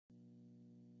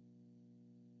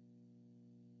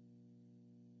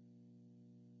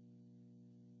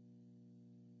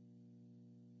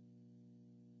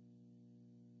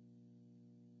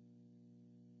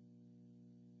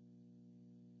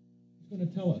Going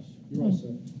to tell us. You're all set.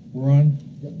 We're on?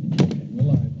 Yep. Okay,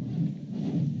 we're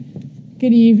live.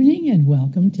 Good evening and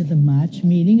welcome to the March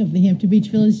meeting of the Hampton Beach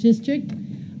Village District.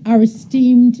 Our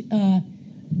esteemed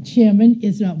chairman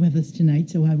is not with us tonight,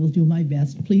 so I will do my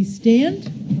best. Please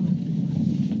stand.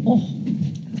 Oh,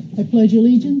 I pledge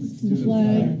allegiance to the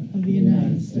flag of the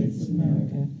United States of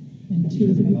America and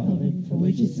to the republic for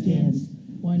which it stands,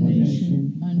 one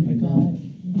nation, under God,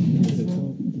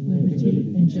 indivisible, with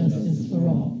liberty and justice for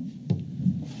all.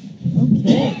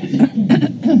 Okay.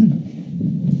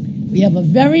 We have a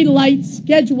very light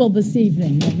schedule this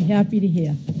evening. I'll be happy to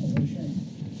hear.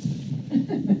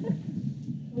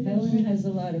 Ellen has a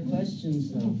lot of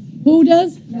questions, though. Who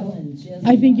does? Ellen, she has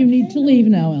I think you need to leave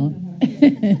now, Ellen.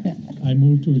 I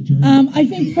move to adjourn. I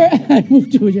think I move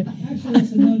to adjourn. Actually,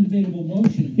 it's a non-debatable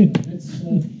motion. It's,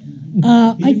 He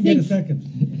I didn't get a think.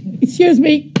 second. Excuse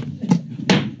me.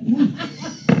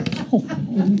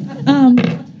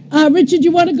 Richard,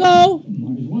 you want to go?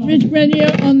 Rich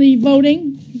Grenier on the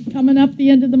voting coming up the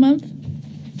end of the month.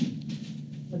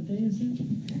 what day is it?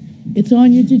 It's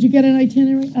on you. Did you get an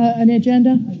itinerary, an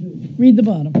agenda? I do. Read the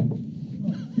bottom. I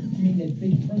mean, that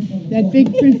big print on the That wall.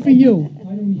 big print for you. I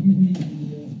don't even need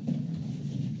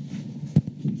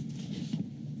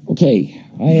the, Okay,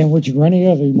 I am Richard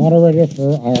Renier, the moderator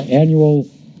for our annual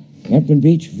Hampton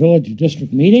Beach Village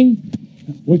District meeting,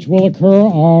 which will occur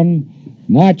on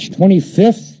March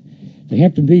 25th. The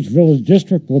Hampton Beach Village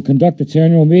District will conduct its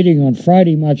annual meeting on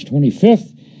Friday, March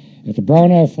 25th at the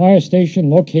Brown Ave Fire Station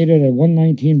located at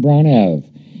 119 Brown Ave.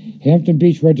 Hampton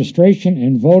Beach registration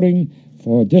and voting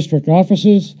for district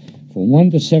offices from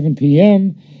 1 to 7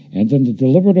 p.m. and then the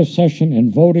deliberative session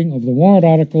and voting of the warrant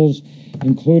articles,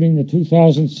 including the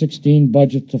 2016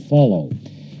 budget to follow.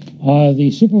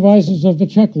 The supervisors of the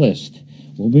checklist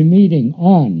will be meeting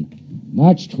on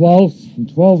March 12th from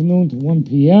 12 noon to 1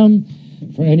 p.m.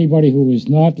 For anybody who is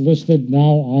not listed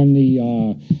now on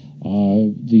the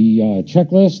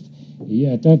checklist,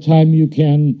 at that time you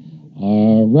can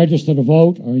register to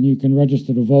vote, or you can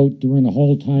register to vote during the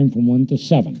whole time from 1 to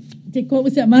 7. Dick, what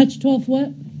was that? March 12th,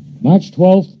 what? March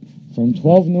 12th from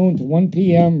 12 noon to 1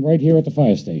 p.m. right here at the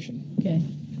fire station. Okay.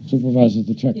 Supervisors of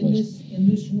the checklist. in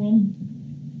this room?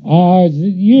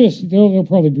 Yes, they'll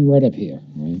probably be right up here.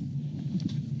 Right?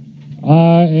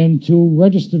 And to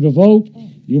register to vote,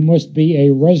 you must be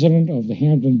a resident of the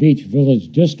Hampton Beach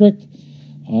Village District.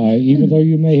 Even though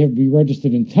you may have been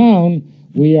registered in town,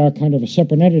 we are kind of a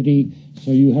separate entity,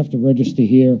 so you have to register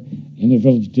here in the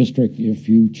Village District if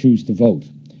you choose to vote.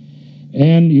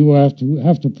 And you have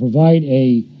to provide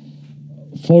a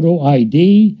photo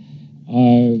ID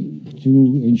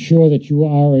to ensure that you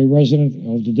are a resident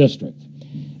of the district.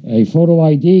 A photo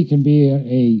ID can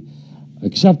be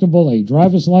acceptable, a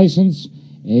driver's license,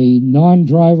 a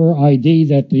non-driver ID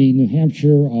that the New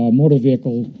Hampshire Motor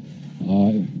Vehicle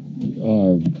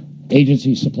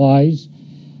Agency supplies,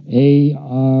 a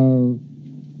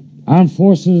Armed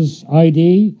Forces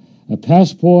ID, a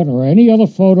passport, or any other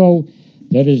photo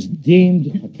that is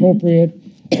deemed appropriate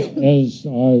as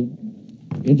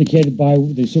indicated by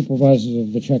the supervisors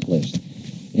of the checklist.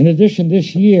 In addition,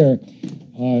 this year,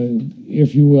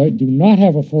 if you do not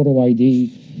have a photo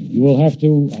ID, you will have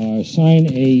to sign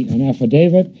an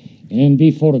affidavit and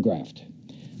be photographed.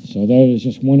 So that is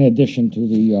just one addition to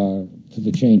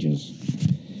the changes.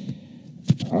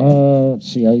 Let's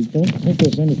see, I don't think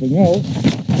there's anything else.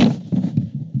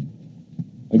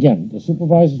 Again, the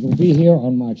supervisors will be here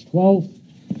on March 12th,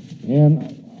 and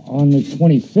on the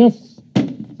 25th,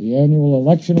 the annual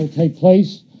election will take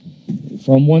place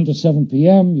from 1 to 7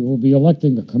 p.m. You will be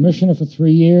electing a commissioner for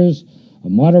 3 years, a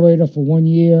moderator for 1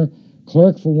 year,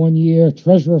 clerk for 1 year,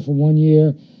 treasurer for 1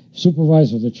 year,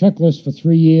 supervisor of the checklist for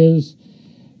 3 years,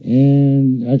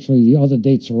 and actually the other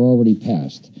dates are already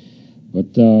passed.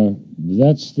 But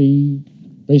that's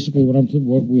basically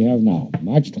what we have now.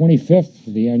 March 25th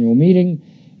for the annual meeting,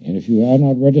 and if you are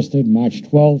not registered, March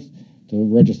 12th to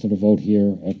register to vote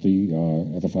here at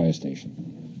the fire station.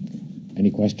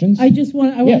 Any questions? I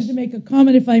wanted to make a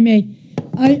comment, if I may.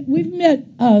 We've met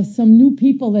some new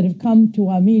people that have come to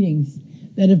our meetings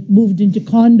that have moved into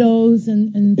condos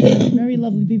and very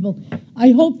lovely people.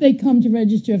 I hope they come to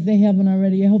register if they haven't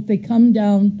already. I hope they come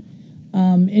down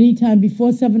anytime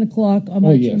before 7 o'clock on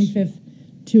March 25th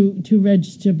to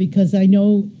register, because I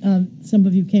know some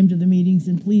of you came to the meetings,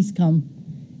 and please come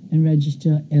and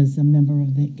register as a member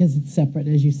of because it's separate,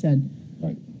 as you said,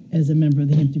 right, as a member of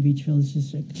the Hampton Beach Village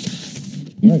District.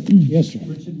 Right. Yes, sir.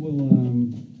 Richard will,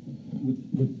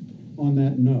 on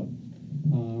that note,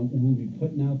 we'll be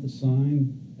putting out the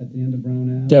sign at the end of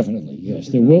Brown Ave? Definitely, yes.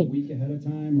 Put There it out will. A week ahead of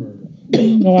time, or?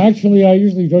 No, actually, I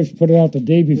usually just put it out the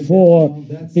day before Well,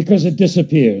 that's- because it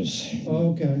disappears.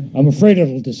 Oh, okay, I'm afraid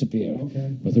it'll disappear.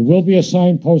 okay. But there will be a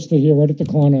sign poster here right at the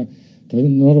corner to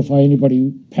notify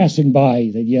anybody passing by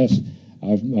that, yes,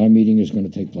 our meeting is going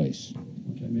to take place.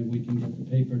 Okay, maybe we can get the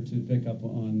paper to pick up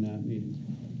on that meeting.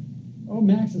 Oh,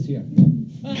 Max is here.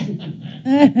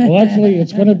 Well, actually,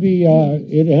 it's going to be,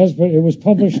 it was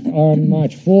published on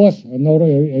March 4th,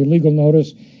 a legal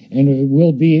notice, and it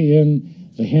will be in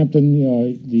the Hampton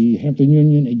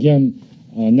Union again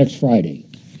next Friday.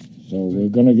 So we're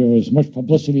going to give as much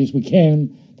publicity as we can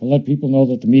to let people know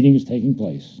that the meeting is taking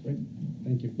place. Great,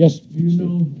 thank you. Yes? Do you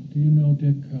know,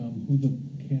 Dick, who the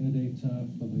candidates are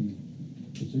for the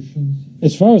positions?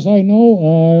 As far as I know,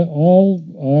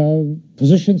 all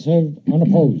positions have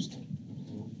unopposed.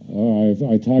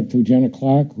 I talked to Janet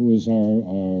Clark, who is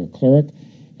our clerk,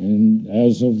 and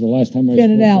as of the last time I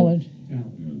Janet spoke to her- Allard.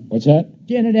 What's that?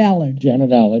 Janet Allard.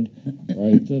 Janet Allard,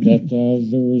 right, that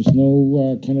there is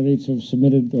no candidates have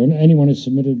submitted, or anyone has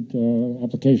submitted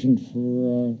application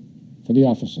for the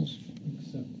offices,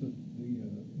 Except the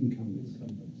Incumbents.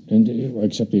 and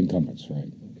except the incumbents,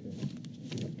 right?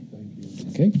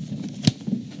 Okay. Thank you. Okay.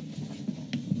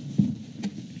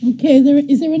 Okay,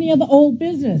 is there any other old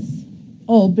business?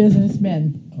 Old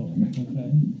businessmen. Oh,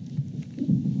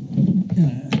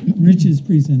 okay. Rich's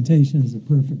presentation is a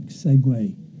perfect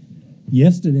segue.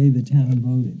 Yesterday, the town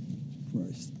voted for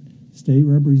a state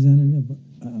representative,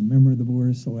 a member of the Board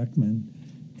of Selectmen,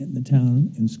 in the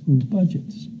town and school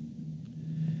budgets.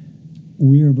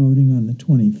 We are voting on the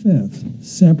 25th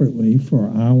separately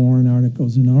for our warrant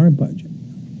articles in our budget.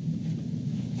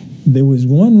 There was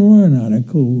one warrant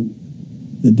article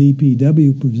the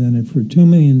DPW presented for $2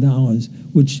 million,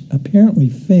 which apparently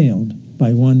failed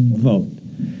by one vote,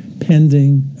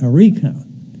 pending a recount.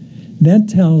 That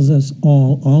tells us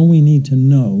all we need to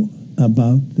know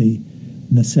about the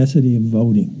necessity of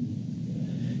voting.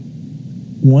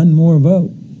 One more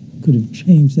vote could have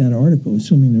changed that article,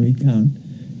 assuming the recount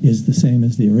is the same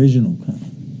as the original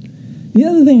count. The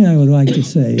other thing I would like to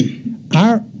say,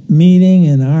 our meeting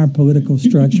and our political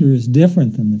structure is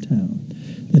different than the town.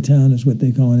 The town is what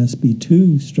they call an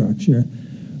SB2 structure.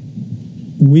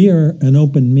 We are an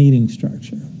open meeting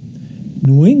structure.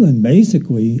 New England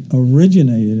basically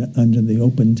originated under the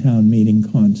open town meeting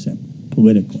concept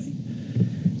politically.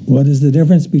 What is the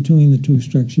difference between the two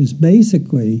structures?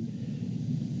 Basically,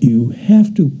 you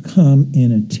have to come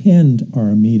and attend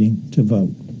our meeting to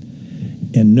vote.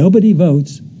 And nobody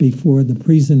votes before the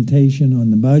presentation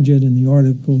on the budget and the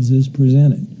articles is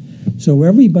presented. So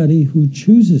everybody who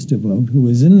chooses to vote, who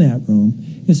is in that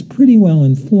room, is pretty well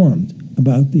informed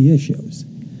about the issues.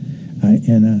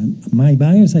 My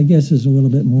bias, I guess, is a little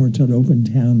bit more to an open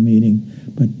town meeting,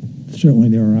 but certainly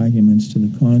there are arguments to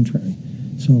the contrary.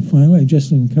 So finally, I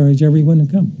just encourage everyone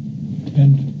to come.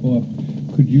 And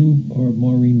could you or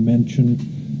Maureen mention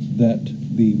that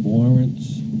the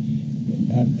warrants,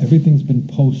 everything's been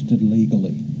posted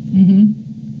legally? Mm-hmm.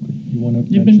 You want to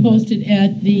They've been posted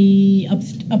at the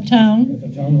uptown, At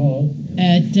the town hall.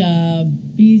 at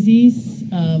BZ's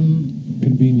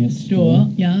Convenience store,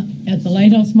 yeah, at the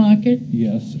Lighthouse Market.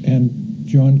 Yes, and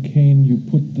John Kane, you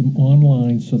put them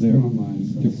online, so they're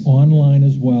online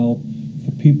as well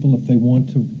for people if they want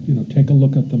to, take a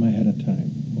look at them ahead of time.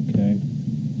 Okay.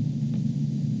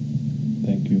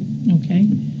 Thank you. Okay.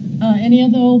 Any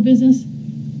other old business?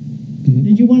 Mm-hmm.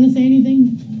 Did you want to say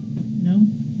anything? No?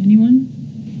 Anyone?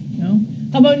 No?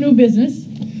 How about new business?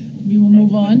 We will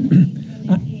move on.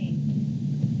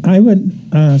 I would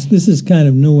ask, this is kind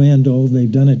of new and old,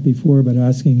 they've done it before, but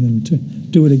asking them to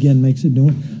do it again makes it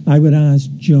new. I would ask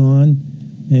John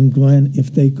and Glenn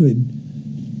if they could,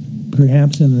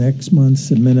 perhaps in the next month,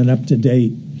 submit an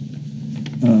up-to-date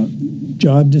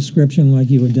job description like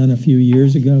you had done a few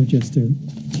years ago, just to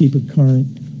keep it current.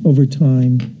 Over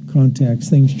time, contacts,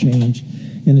 things change,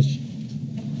 and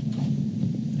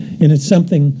it's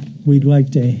something we'd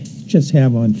like to just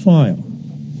have on file.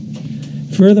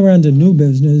 Further on to new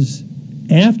business,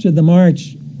 after the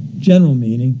March general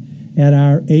meeting, at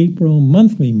our April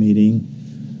monthly meeting,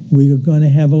 we are going to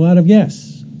have a lot of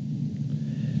guests.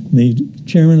 The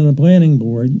chairman of the planning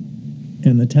board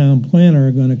and the town planner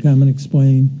are going to come and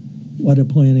explain what a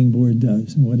planning board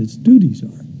does and what its duties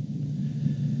are.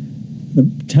 The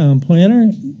town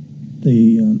planner,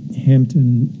 the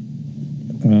Hampton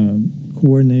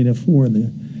coordinator for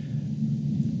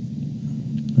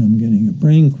I'm getting a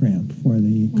brain cramp, for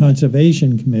the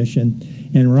Conservation Commission,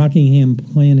 and Rockingham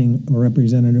Planning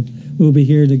representative will be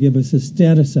here to give us a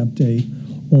status update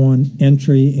on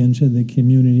entry into the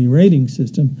community rating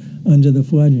system under the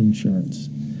flood insurance.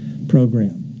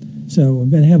 program. So we're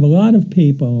going to have a lot of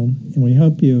people, and we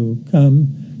hope you come,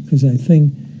 because I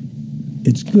think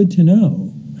it's good to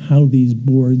know how these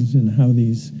boards and how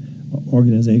these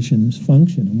organizations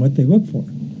function and what they look for,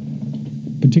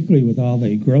 particularly with all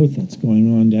the growth that's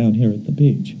going on down here at the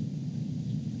beach.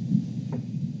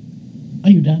 Are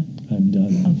you done? I'm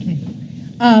done. Okay.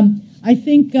 I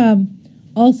think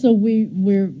also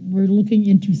we're looking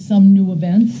into some new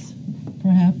events,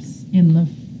 perhaps in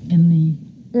the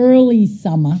early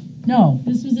summer. No,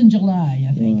 this was in July,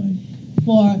 I think, Right.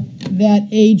 for that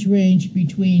age range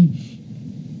between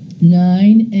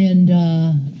 9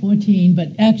 and 14.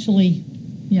 But actually,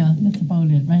 yeah, that's about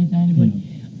it, right? 9 and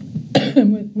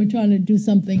 14. We're trying to do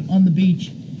something on the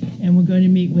beach, and we're going to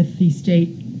meet with the state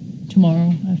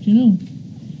tomorrow afternoon.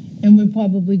 And we're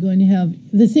probably going to have,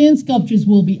 the sand sculptures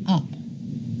will be up.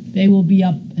 They will be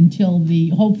up until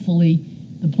hopefully,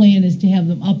 the plan is to have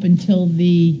them up until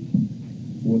the,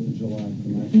 4th of July.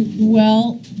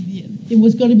 well, it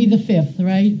was going to be the 5th,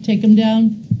 right? Take them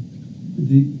down?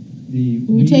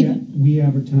 We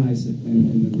advertise it,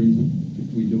 and the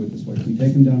reason we do it this way, if we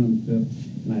take them down on the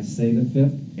 5th, and I say the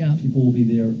 5th, Yeah. people will be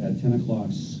there at 10 o'clock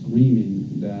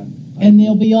screaming that. And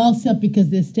they'll be all set because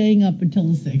they're staying up until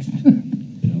the 6th.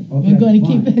 Okay, We're going to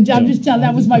keep, fine. I'm just telling,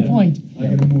 that was my point. I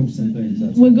gotta move some things,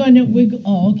 that's. We're going to, we're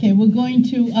going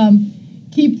to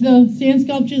keep the sand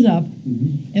sculptures up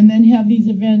Mhm. and then have these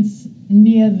events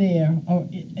near there, or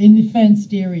in the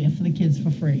fenced area for the kids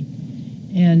for free.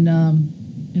 And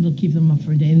it'll keep them up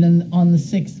for a day. And then on the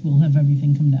 6th, we'll have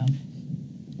everything come down.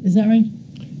 Is that right?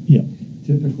 Yeah.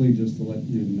 Typically, just to let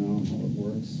you know how it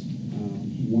works,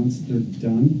 once they're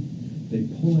done, they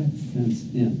pull that fence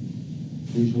in.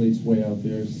 Usually it's way out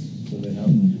there, so they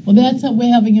have. Well, that's how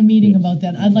we're having a meeting about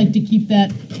that. I'd like to keep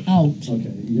that out.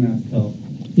 Okay, you're gonna have to tell.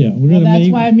 Yeah, we're Well, going to that's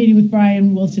meet. why I'm meeting with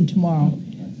Brian Wilson tomorrow.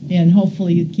 And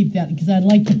hopefully keep that, because I'd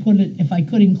like to put it, if I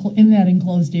could, in that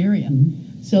enclosed area,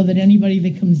 so that anybody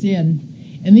that comes in,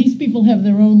 and these people have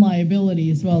their own liability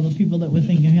as well, the people that we're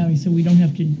thinking of having, so we don't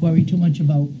have to worry too much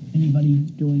about anybody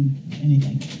doing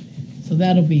anything. So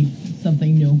that'll be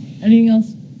something new. Anything else?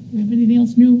 Do we have anything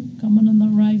else new coming on the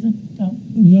horizon? No?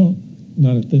 No,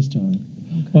 not at this time.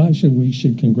 Well, actually, we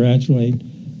should congratulate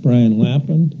Brian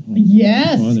Lappin.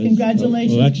 Yes, on his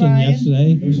congratulations, election Brian.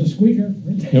 yesterday. It was a squeaker.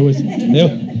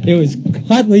 It was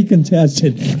hotly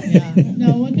contested. Yeah.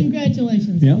 No, well,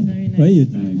 congratulations. Yeah. Very nice. Well, you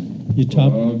Thanks.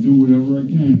 top. I'll do whatever I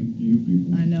can for you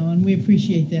people. I know, and we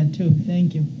appreciate that too.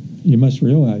 Thank you. You must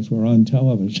realize we're on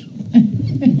television.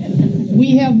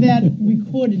 We have that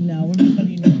recorded now.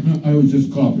 Everybody knows. I was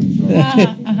just coughing, sorry.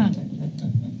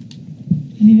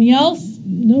 Anything else?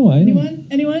 No, I don't.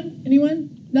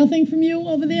 Anyone? Nothing from you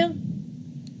over there?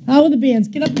 How are the bands?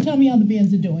 Get up and tell me how the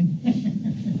bands are doing.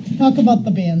 Talk about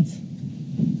the bands.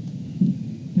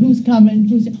 Who's coming?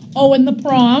 Oh, and the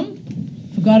prom.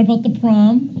 Forgot about the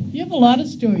prom. You have a lot of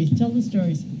stories. Tell the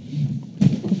stories.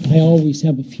 I always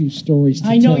have a few stories to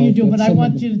tell. I know you do, but I some of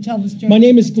want them- you to tell the story. My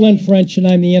name is Glenn French, and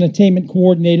I'm the entertainment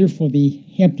coordinator for the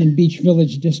Hampton Beach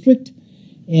Village District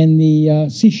and the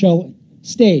Seashell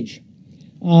Stage.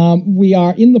 We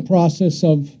are in the process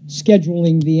of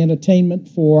scheduling the entertainment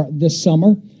for this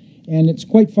summer, and it's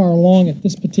quite far along at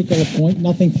this particular point.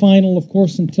 Nothing final, of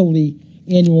course, until the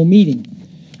annual meeting.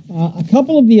 A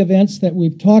couple of the events that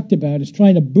we've talked about is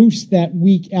trying to boost that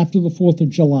week after the 4th of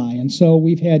July, and so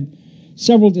we've had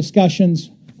several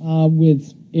discussions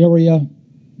with area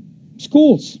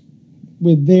schools,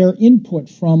 with their input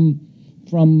from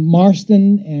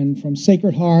Marston and from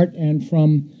Sacred Heart and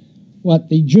from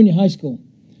the junior high school,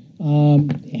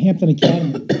 Hampton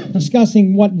Academy,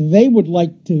 discussing what they would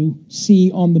like to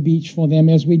see on the beach for them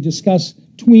as we discuss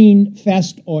Tween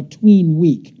Fest or Tween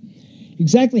Week.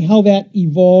 Exactly how that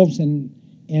evolves and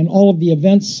all of the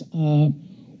events,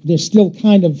 they're still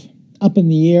kind of up in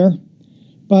the air.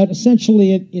 But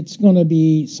essentially, it's going to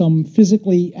be some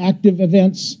physically active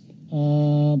events,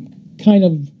 kind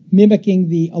of mimicking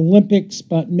the Olympics,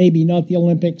 but maybe not the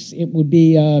Olympics. It would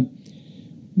be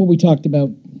what we talked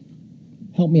about.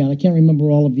 Help me out. I can't remember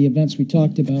all of the events we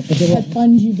talked about. But That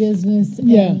bungee business. And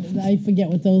Yeah. I forget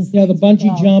what those. yeah, the things are bungee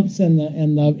called. jumps and the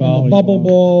Volleyball. bubble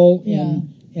ball Yeah.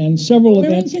 and several We're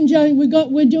in events.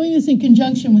 We're doing this in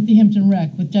conjunction with the Hampton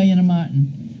Rec with Diana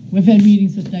Martin. We've had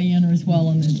meetings with Diana as well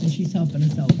on this, and she's helping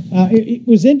us out. It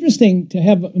was interesting to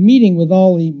have a meeting with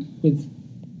with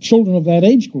children of that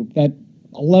age group, that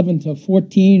 11 to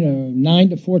 14 or 9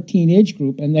 to 14 age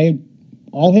group, and they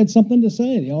all had something to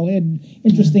say. They all had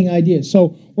interesting ideas.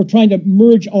 So we're trying to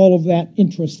merge all of that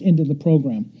interest into the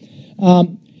program.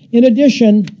 In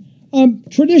addition,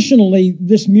 traditionally,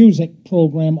 this music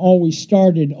program always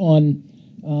started on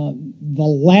the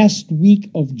last week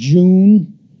of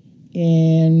June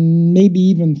and maybe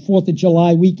even 4th of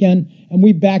July weekend, and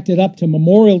we backed it up to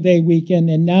Memorial Day weekend,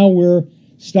 and now we're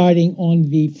starting on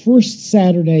the first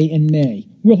Saturday in May.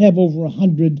 We'll have over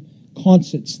 100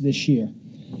 concerts this year.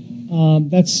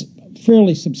 That's a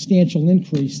fairly substantial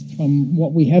increase from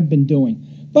what we have been doing.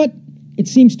 But it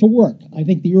seems to work. I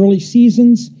think the early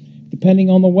seasons, depending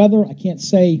on the weather, I can't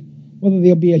say whether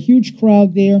there'll be a huge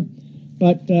crowd there,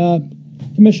 but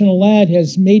Commissioner Ladd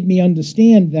has made me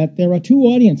understand that there are two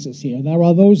audiences here. There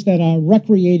are those that are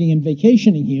recreating and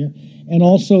vacationing here, and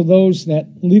also those that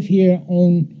live here,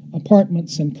 own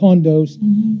apartments and condos,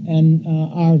 and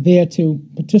are there to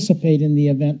participate in the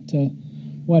event to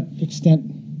what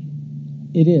extent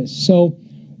it is. So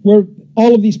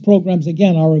all of these programs,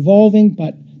 again, are evolving,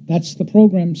 but that's the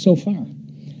program so far.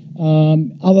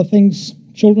 Other things,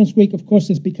 Children's Week, of course,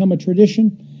 has become a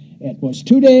tradition. It was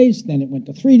 2 days, then it went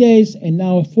to 3 days, and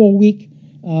now a full week.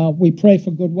 We pray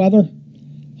for good weather,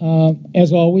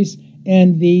 as always.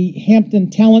 And the Hampton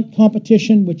Talent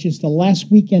Competition, which is the last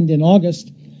weekend in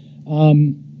August,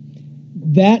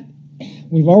 that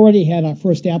we've already had our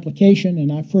first application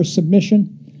and our first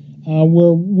submission.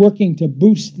 We're working to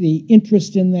boost the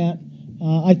interest in that.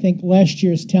 I think last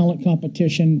year's talent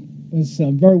competition was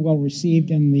very well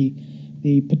received, and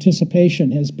the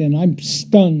participation has been, I'm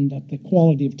stunned at the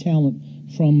quality of talent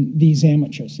from these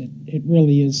amateurs. It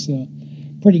really is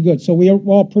pretty good. So we are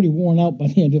all pretty worn out by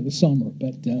the end of the summer.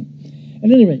 But at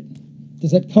any rate,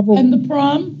 does that cover? And the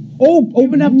prom?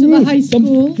 Open up to the high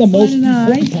school. The most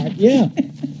important part, yeah.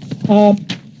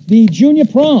 The junior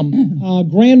prom,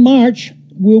 Grand March,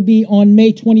 will be on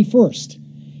May 21st.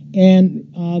 And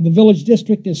the Village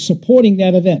District is supporting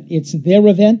that event. It's their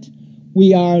event.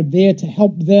 We are there to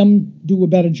help them do a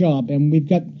better job. And we've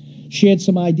shared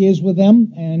some ideas with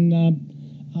them, and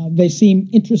they seem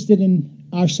interested in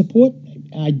our support.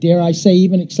 Dare I say,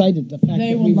 even excited. The fact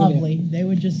They that were we lovely. They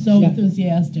were just so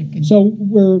enthusiastic. So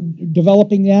we're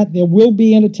developing that. There will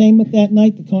be entertainment that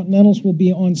night. The Continentals will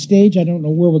be on stage. I don't know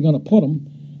where we're going to put them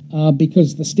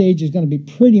because the stage is going to be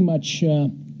pretty much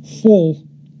full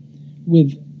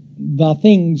with the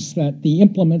things, that the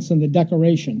implements and the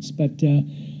decorations. But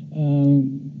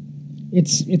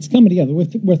it's coming together.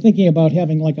 We're thinking about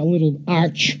having like a little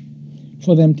arch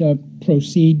for them to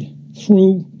proceed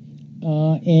through.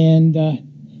 And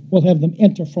we'll have them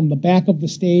enter from the back of the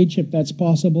stage, if that's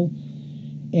possible,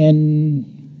 and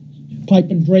pipe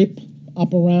and drape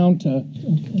up around to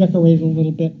decorate it a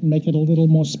little bit and make it a little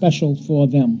more special for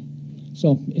them.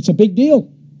 So it's a big deal,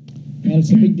 and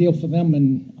it's a big deal for them,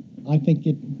 and I think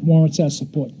it warrants our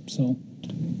support. So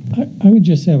I would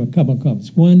just have a couple of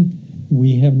comments. One,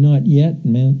 we have not yet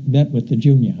met with the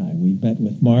junior high. We've met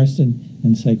with Marston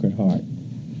and Sacred Heart.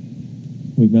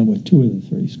 We've met with 2 of the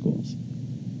 3 schools.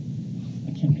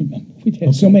 I can't remember. We've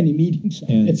had so many meetings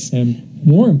on this. And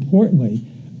more importantly,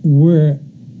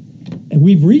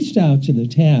 we've reached out to the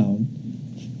town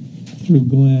through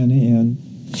Glenn, and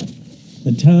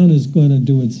the town is going to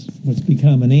do what's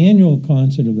become an annual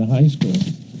concert of the high school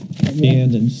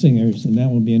band and singers, and that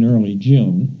will be in early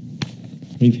June.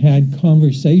 We've had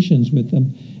conversations with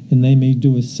them, and they may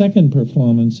do a second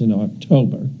performance in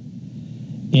October.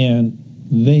 And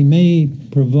they may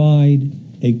provide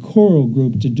a choral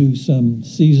group to do some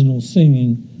seasonal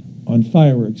singing on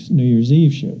fireworks New Year's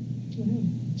Eve shoot.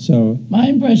 So my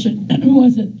impression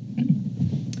was that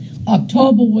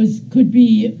October could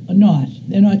be or not.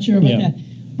 They're not sure about that.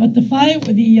 But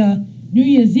the New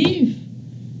Year's Eve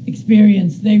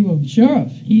experience, they were sure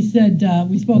of. He said,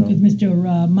 we spoke with Mr.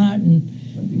 Martin,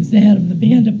 who's the head of the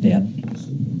band up there.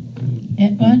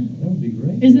 And, what? That would be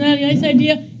great. Isn't that a nice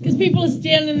idea? Because people are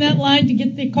standing in that line to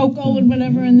get their cocoa and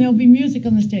whatever, and there'll be music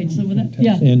on the stage. So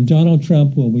and Donald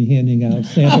Trump will be handing out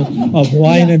samples of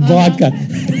wine and vodka.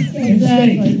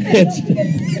 Exactly.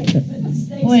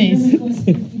 Please.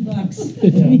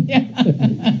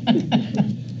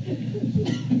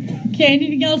 Okay,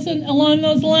 anything else along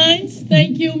those lines?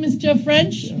 Thank you, Mr.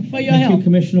 French, for your help. Thank you,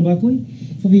 Commissioner Buckley,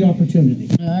 for the opportunity.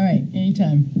 All right,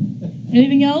 anytime.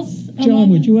 Anything else? John,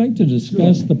 would you like to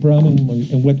discuss the problem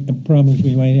and what problems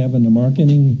we might have in the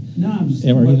marketing? No, I'm just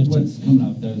what's coming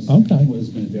up. That's okay. What it's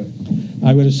going to do.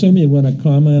 I would assume you want to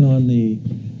comment on the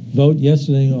vote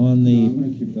yesterday on the I'm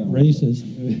going to keep that races.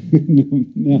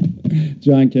 No.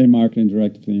 John K., Marketing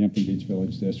Director for the Hampton Beach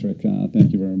Village District.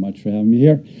 Thank you very much for having me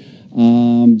here.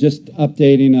 Just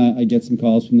updating, I get some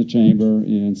calls from the Chamber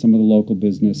and some of the local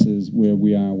businesses where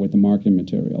we are with the marketing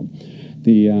material.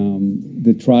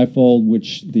 The trifold,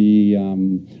 which the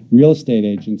real estate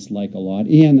agents like a lot,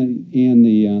 and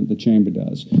the Chamber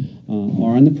does,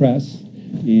 are in the press.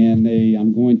 and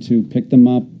I'm going to pick them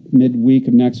up midweek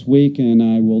of next week, and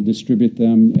I will distribute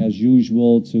them as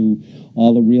usual to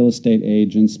all the real estate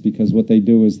agents, because what they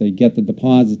do is they get the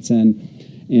deposits in,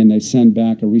 and they send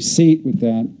back a receipt with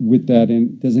that, and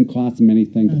it doesn't cost them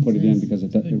anything to put it in because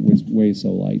it was way so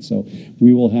light. So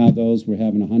we will have those. We're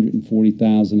having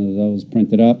 140,000 of those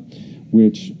printed up,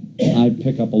 which I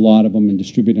pick up a lot of them and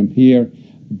distribute them here,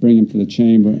 bring them to the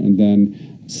chamber, and then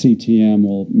CTM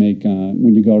will make,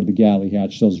 when you go to the galley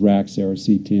hatch, those racks there are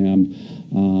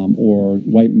CTM, or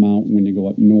White Mountain when you go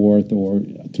up north, or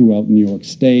throughout New York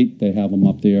State, they have them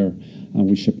up there.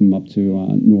 We ship them up to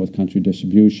North Country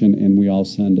Distribution, and we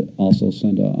also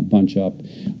send a bunch up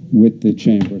with the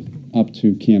chamber up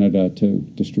to Canada to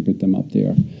distribute them up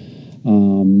there.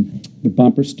 The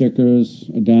bumper stickers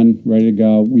are done, ready to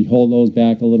go. We hold those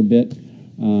back a little bit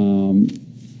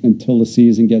until the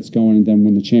season gets going, and then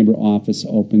when the chamber office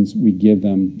opens, we give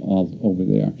them all over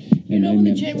there. You know when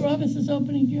the chamber office is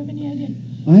opening? Do you have any idea?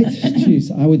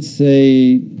 I would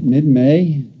say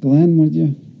mid-May. Glenn, would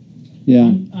you?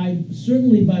 Yeah. I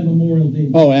certainly by Memorial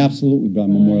Day. Oh, absolutely by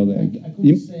Memorial Day. I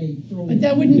couldn't say. But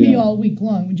that wouldn't be all week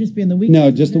long. It would just be in the weekend. No,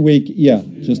 just the week. Yeah,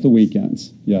 just the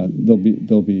weekends. Yeah, they'll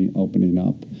be opening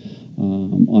up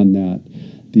on that.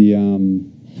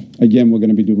 Again, we're going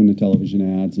to be doing the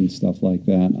television ads and stuff like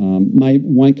that. My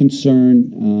one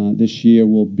concern this year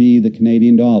will be the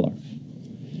Canadian dollar.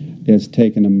 It's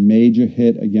taken a major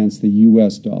hit against the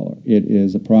U.S. dollar. It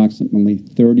is approximately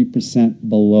 30%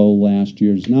 below last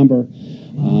year's number.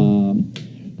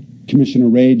 Commissioner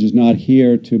Rage is not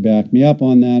here to back me up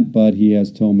on that, but he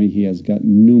has told me he has got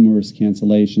numerous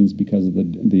cancellations because of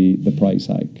the price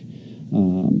hike.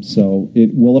 So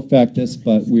it will affect us,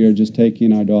 but we are just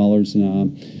taking our dollars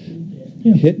and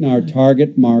hitting our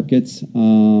target markets,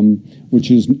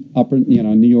 which is upper,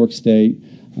 New York State,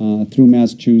 through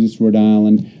Massachusetts, Rhode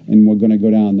Island, and we're going to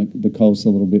go down the coast a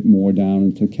little bit more down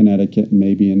into Connecticut and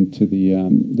maybe into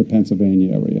the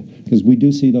Pennsylvania area, because we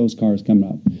do see those cars coming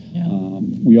up. Yeah.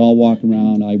 We all walk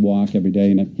around. I walk every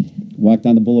day, and I walk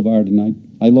down the boulevard, and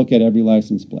I look at every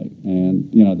license plate,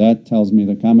 and that tells me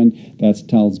they're coming. That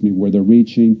tells me where they're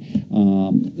reaching,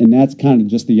 and that's kind of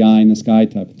just the eye in the sky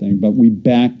type of thing. But we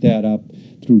back that up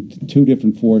through two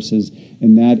different forces,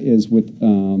 and that is with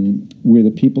where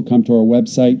the people come to our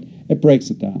website. It breaks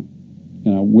it down,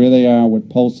 where they are, what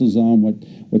postal zone,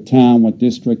 what town, what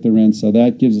district they're in. So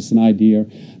that gives us an idea.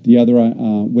 The other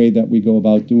way that we go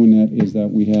about doing that is that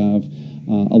we have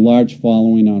a large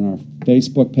following on our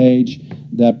Facebook page.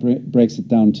 That breaks it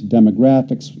down to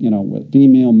demographics, with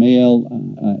female, male,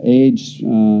 age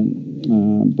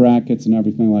brackets and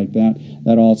everything like that.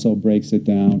 That also breaks it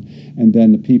down. And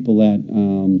then the people that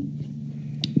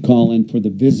call in for the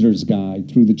visitor's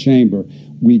guide through the chamber,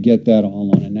 we get that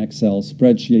all on an Excel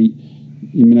spreadsheet.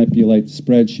 You manipulate the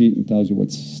spreadsheet and tells you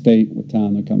what state, what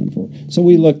town they're coming for. So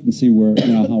we look and see where,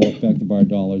 how effective our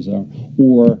dollars are,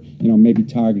 or, maybe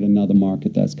target another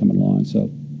market that's coming along.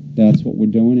 So that's what we're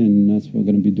doing, and that's what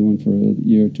we're going to be doing for the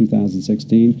year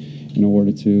 2016 in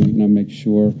order to, make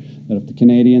sure that if the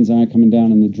Canadians aren't coming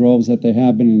down in the droves that they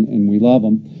have been, and we love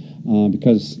them,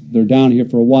 because they're down here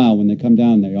for a while. When they come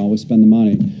down, they always spend the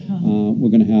money. We're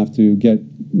going to have to get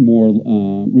more,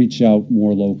 reach out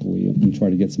more locally and try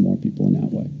to get some more people in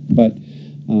that way. But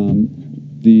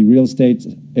the real estate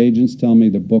agents tell me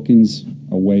the bookings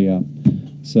are way up.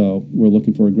 So we're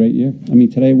looking for a great year. I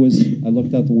mean, today I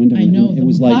looked out the window. I know, it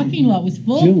was the like parking lot was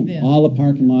full. June. There. All the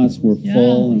parking lots were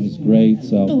full, and it was great.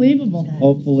 So Unbelievable.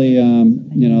 hopefully,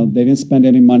 they didn't spend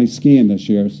any money skiing this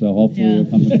year, so hopefully Yeah. we'll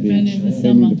come to the Spend beach. it in the They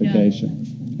summer, need the yeah.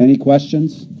 vacation. Any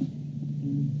questions?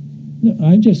 No,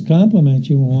 I just compliment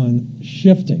you on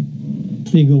shifting,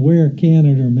 being aware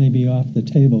Canada may be off the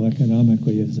table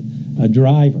economically as a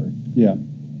driver. Yeah.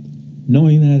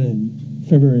 Knowing that in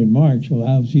February and March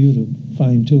allows you to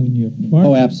fine-tune your market.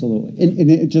 Oh, absolutely. And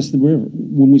it just the river.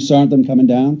 When we saw them coming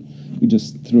down, we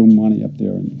just threw money up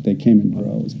there, and they came in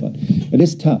droves. But it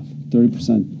is tough.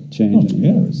 30% change in a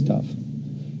year is tough.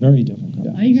 Very difficult.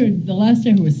 Yeah. I heard the last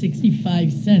I heard was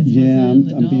 65 cents. Yeah, wasn't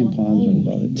it, I'm on the being dollar? positive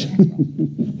about it.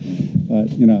 But,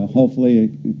 hopefully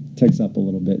it ticks up a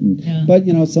little bit. Yeah. But,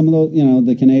 some of those,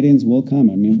 the Canadians will come.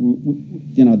 I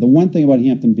mean, the one thing about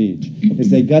Hampton Beach is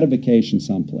they got a vacation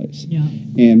someplace. Yeah.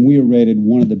 And we are rated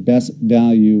one of the best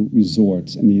value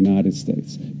resorts in the United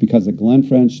States because of Glenn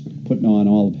French putting on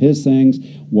all of his things,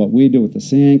 what we do with the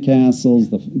sand castles,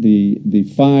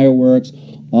 the fireworks,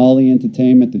 all the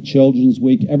entertainment, the children's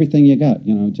week, everything you got.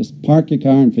 Just park your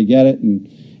car and forget it, and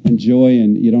enjoy,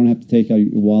 and you don't have to take out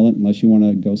your wallet unless you want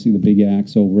to go see the big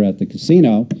acts over at the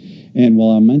casino. And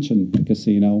while I mentioned the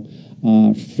casino,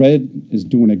 Fred is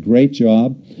doing a great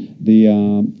job.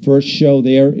 The first show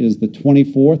there is the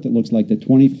 24th. It looks like the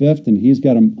 25th, and he's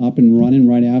got them up and running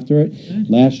right after it. Good.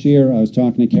 Last year, I was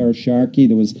talking to Kara Sharkey.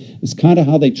 It's kind of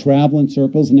how they travel in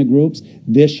circles in the groups.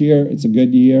 This year, it's a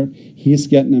good year. He's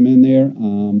getting them in there.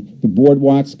 The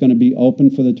boardwalk's going to be open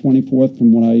for the 24th,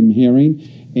 from what I'm hearing.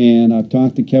 And I've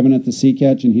talked to Kevin at the Sea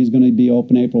Catch, and he's going to be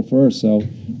open April 1st. So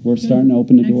we're starting to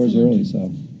open the doors Excellent. early.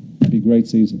 So it'll be a great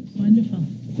season. Wonderful.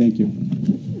 Thank you.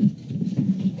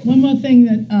 One more thing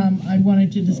that I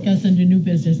wanted to discuss under new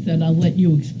business that I'll let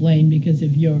you explain because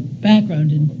of your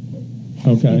background in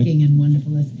speaking and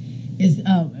wonderfulness, is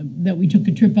that we took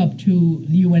a trip up to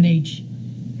the UNH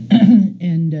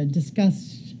and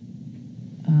discussed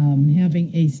having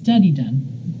a study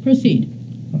done. Proceed.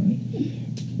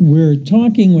 We're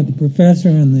talking with the professor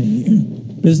in the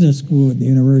business school at the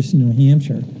University of New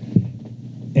Hampshire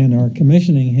and are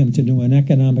commissioning him to do an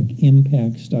economic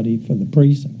impact study for the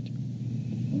precinct.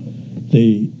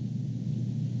 The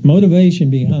motivation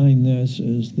behind this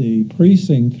is the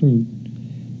precinct, through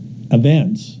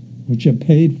events which are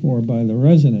paid for by the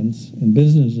residents and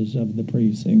businesses of the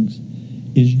precincts,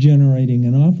 is generating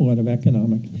an awful lot of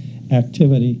economic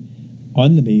activity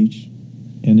on the beach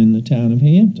and in the town of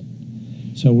Hampton.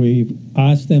 So we've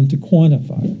asked them to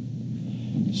quantify it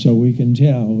so we can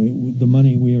tell the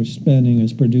money we are spending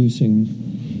is producing.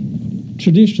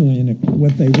 Traditionally,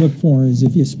 what they look for is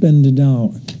if you spend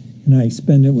 $1 and I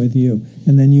spend it with you,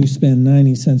 and then you spend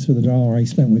 90 cents for the dollar I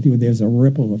spent with you, there's a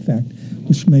ripple effect,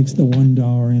 which makes the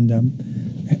 $1 end up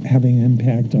having an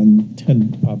impact on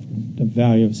the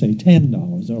value of, say,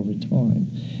 $10 over time.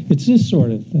 It's this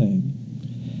sort of thing.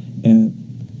 And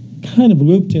kind of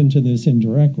looped into this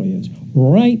indirectly is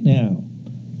right now,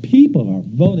 people are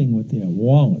voting with their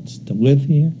wallets to live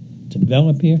here, to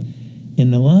develop here. In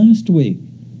the last week,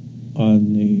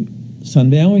 on the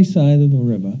Sun Valley side of the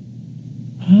river,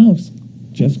 a house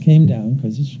just came down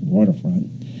because it's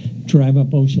waterfront. Drive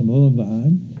up Ocean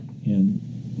Boulevard, and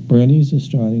Bernie's is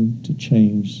starting to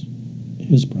change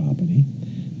his property.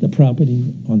 The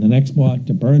property on the next block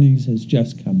to Bernie's has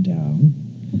just come down.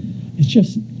 It's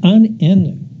just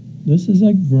unending. This is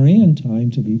a grand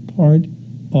time to be part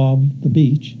of the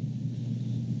beach,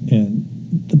 and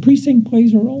the precinct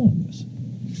plays a role in this.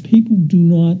 People do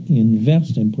not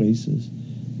invest in places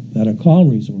that are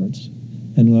called resorts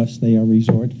unless they are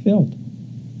resort filled.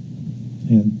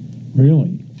 And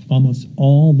really, almost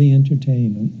all the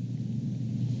entertainment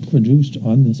produced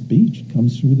on this beach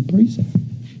comes through the precinct,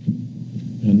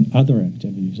 and other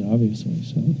activities, obviously.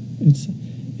 So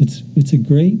it's a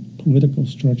great political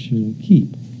structure to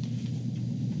keep.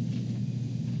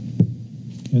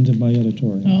 End of my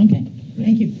editorial. Oh, okay,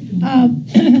 thank you.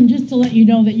 Just to let you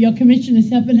know that your commissioners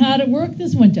have been hard at work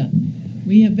this winter.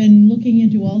 We have been looking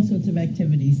into all sorts of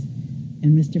activities,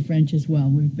 and Mr. French as well.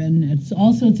 We've been at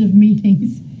all sorts of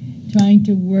meetings trying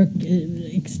to work,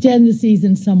 extend the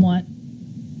season somewhat.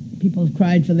 People have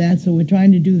cried for that, so we're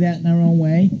trying to do that in our own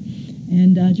way.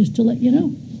 And just to let you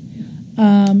know.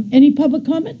 Any public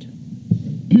comment?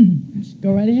 Just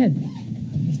go right ahead.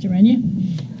 Mr. Renier?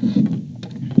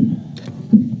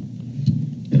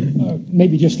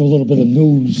 Maybe just a little bit of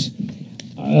news.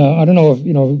 I don't know if,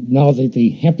 now that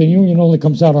the Hampton Union only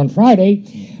comes out on Friday,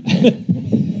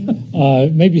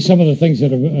 maybe some of the things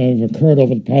that have occurred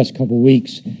over the past couple of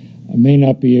weeks may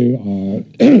not be,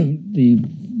 the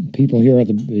people here at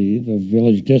the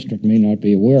village district may not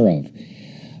be aware of.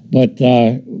 But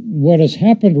what has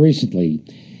happened recently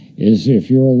is, if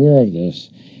you're aware of this,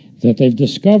 that they've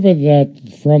discovered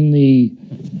that from the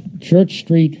Church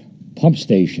Street pump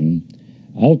station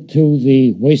out to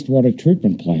the wastewater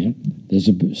treatment plant, there's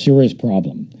a serious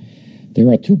problem. There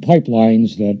are two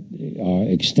pipelines that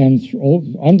extend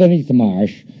underneath the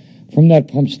marsh from that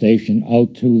pump station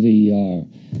out to the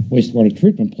wastewater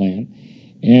treatment plant,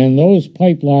 and those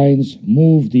pipelines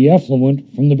move the effluent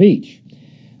from the beach.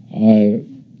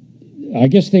 I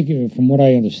guess from what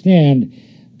I understand,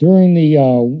 during the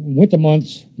winter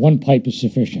months, one pipe is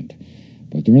sufficient.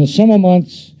 But during the summer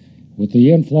months, with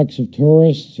the influx of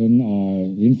tourists and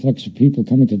the influx of people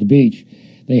coming to the beach,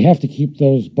 they have to keep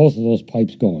both of those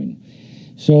pipes going.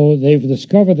 So they've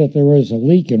discovered that there is a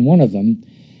leak in one of them,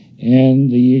 and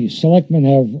the selectmen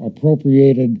have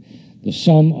appropriated the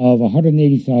sum of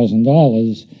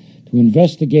 $180,000 to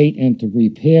investigate and to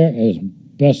repair as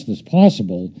best as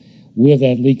possible where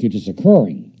that leakage is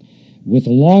occurring, with a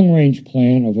long-range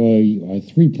plan of a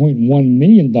 $3.1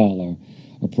 million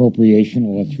appropriation,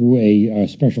 or through a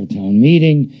special town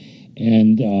meeting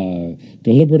and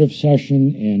deliberative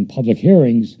session and public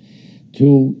hearings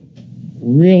to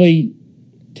really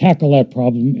tackle that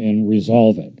problem and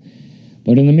resolve it.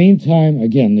 But in the meantime,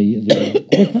 again, the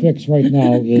quick fix right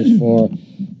now is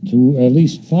to at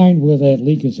least find where that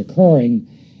leak is occurring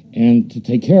and to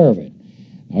take care of it.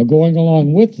 Now, going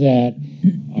along with that,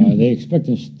 they expect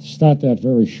to start that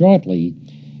very shortly,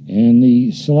 and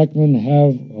the selectmen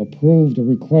have approved a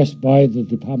request by the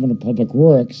Department of Public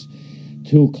Works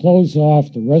to close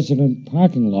off the resident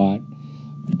parking lot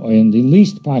and the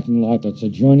leased parking lot that's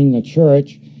adjoining the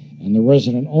church and the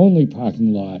resident-only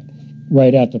parking lot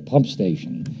right at the pump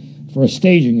station for a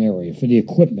staging area for the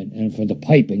equipment and for the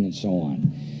piping and so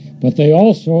on. But they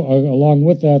also, along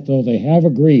with that, though, they have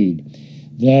agreed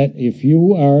that if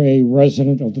you are a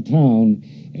resident of the town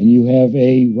and you have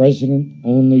a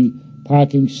resident-only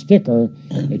parking sticker,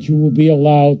 that you will be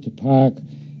allowed to park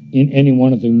in any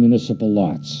one of the municipal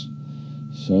lots.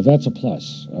 So that's a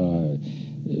plus.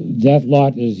 That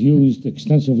lot is used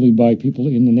extensively by people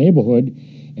in the neighborhood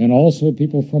and also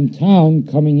people from town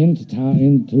coming into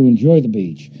town to enjoy the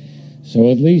beach. So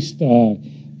at least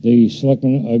the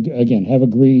selectmen, again, have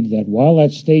agreed that while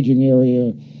that staging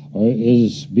area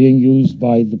is being used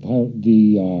by whoever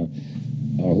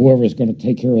is going to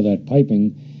take care of that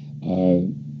piping,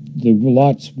 the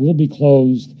lots will be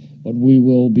closed, but we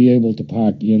will be able to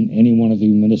park in any one of the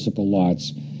municipal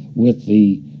lots with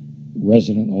the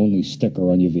resident-only sticker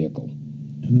on your vehicle.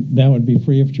 And that would be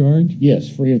free of charge? Yes,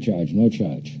 free of charge, no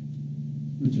charge.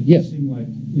 Richard, Yes. you seem like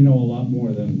you know a lot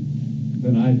more than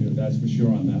I do, that's for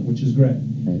sure on that, which is great.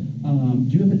 Right.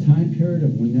 Do you have a time period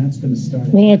of when that's going to start?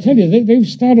 Well, I tell you, they've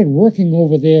started working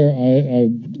over there,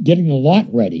 getting the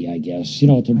lot ready, I guess,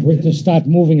 to start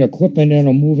moving equipment in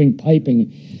or moving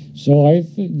piping. So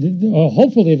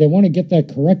hopefully they want to get that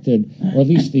corrected, or at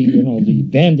least the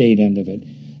Band-Aid end of it,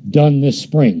 done this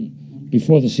spring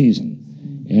before the season.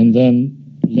 And then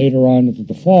later on in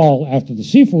the fall, after the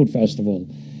seafood festival,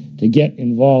 to get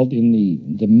involved in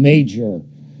the major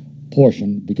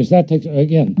portion, because that takes,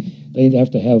 again, they'd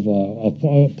have to have a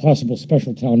possible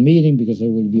special town meeting because there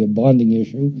would be a bonding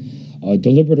issue, a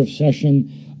deliberative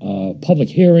session, public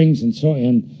hearings, and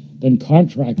then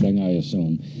contracting, I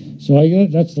assume. So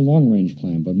that's the long-range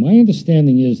plan. But my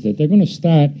understanding is that they're going to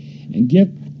start and get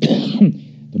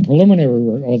the preliminary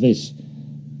work, or this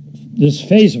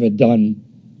phase of it done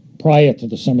prior to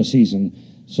the summer season,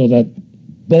 so that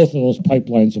both of those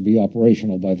pipelines will be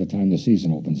operational by the time the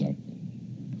season opens up.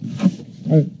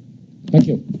 All right. Thank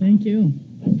you. Thank you.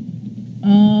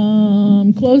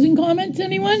 Closing comments,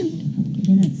 anyone?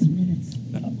 Minutes.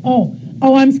 Oh,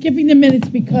 I'm skipping the minutes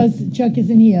because Chuck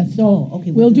isn't here, so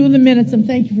okay, we'll do the minutes, and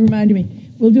thank you for reminding me.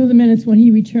 We'll do the minutes when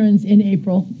he returns in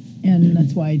April, and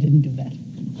that's why I didn't do that.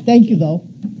 Thank you, though.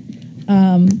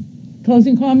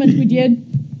 Closing comments, we did?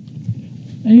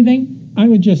 Anything? I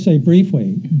would just say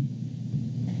briefly,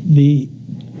 the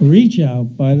reach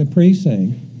out by the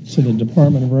precinct to the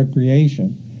Department of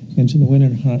Recreation and to the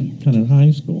Winterton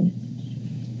High School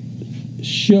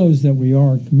shows that we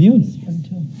are a community,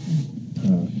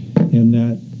 and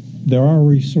that there are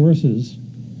resources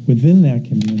within that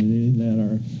community that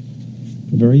are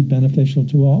very beneficial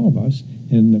to all of us,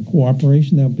 and the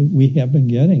cooperation that we have been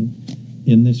getting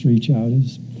in this reach out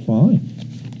is fine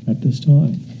at this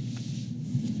time.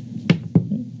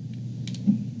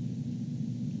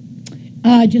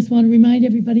 I just want to remind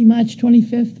everybody, March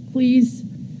 25th, please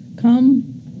come,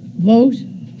 vote,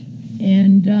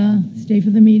 and stay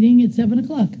for the meeting at 7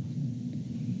 o'clock.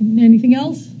 Anything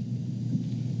else?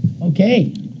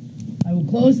 Okay. I will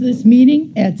close this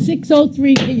meeting at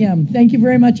 6:03 p.m. Thank you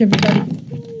very much, everybody.